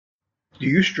Do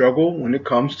you struggle when it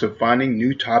comes to finding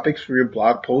new topics for your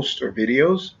blog posts or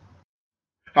videos?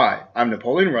 Hi, I'm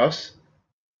Napoleon Russ,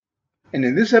 and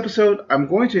in this episode, I'm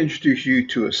going to introduce you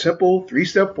to a simple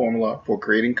 3-step formula for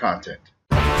creating content.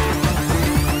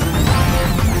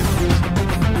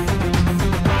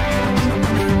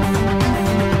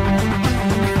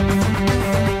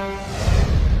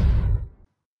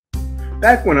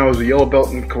 Back when I was a yellow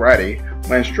belt in karate,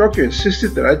 my instructor insisted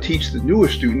that I teach the newer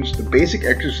students the basic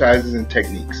exercises and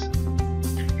techniques.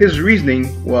 His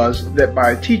reasoning was that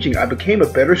by teaching I became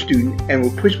a better student and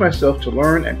would push myself to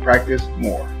learn and practice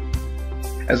more.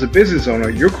 As a business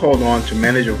owner, you're called on to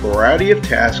manage a variety of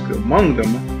tasks, among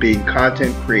them being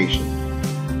content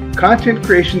creation. Content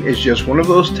creation is just one of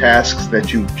those tasks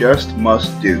that you just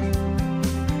must do.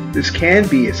 This can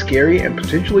be a scary and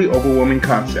potentially overwhelming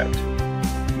concept.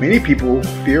 Many people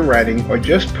fear writing or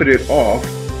just put it off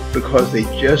because they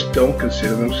just don't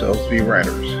consider themselves to be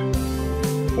writers.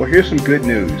 Well, here's some good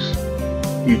news.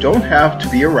 You don't have to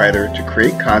be a writer to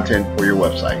create content for your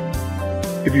website.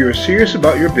 If you are serious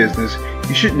about your business,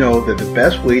 you should know that the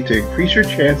best way to increase your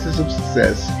chances of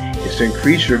success is to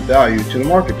increase your value to the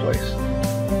marketplace.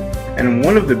 And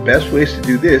one of the best ways to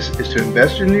do this is to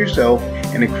invest in yourself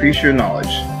and increase your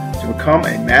knowledge, to become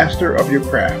a master of your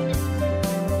craft.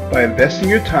 By investing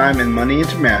your time and money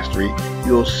into mastery,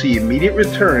 you will see immediate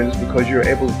returns because you're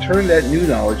able to turn that new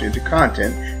knowledge into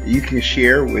content that you can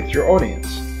share with your audience.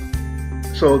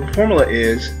 So the formula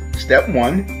is: Step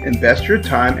 1, invest your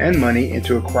time and money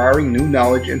into acquiring new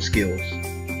knowledge and skills.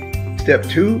 Step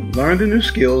 2, learn the new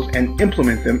skills and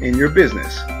implement them in your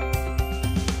business.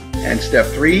 And Step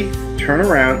 3, turn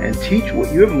around and teach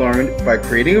what you have learned by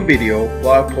creating a video,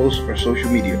 blog post, or social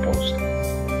media post.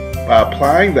 By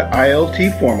applying the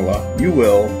ILT formula, you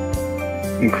will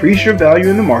increase your value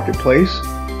in the marketplace,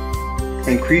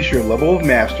 increase your level of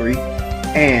mastery,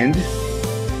 and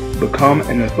become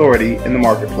an authority in the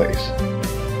marketplace.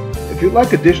 If you'd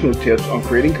like additional tips on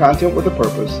creating content with a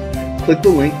purpose, click the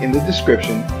link in the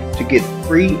description to get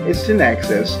free instant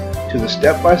access to the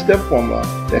step-by-step formula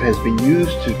that has been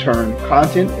used to turn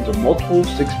content into multiple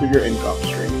six-figure income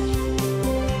streams.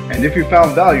 And if you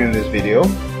found value in this video,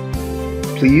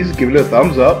 please give it a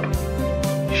thumbs up,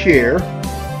 share,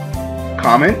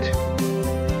 comment,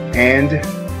 and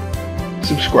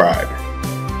subscribe.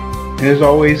 And as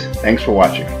always, thanks for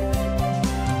watching.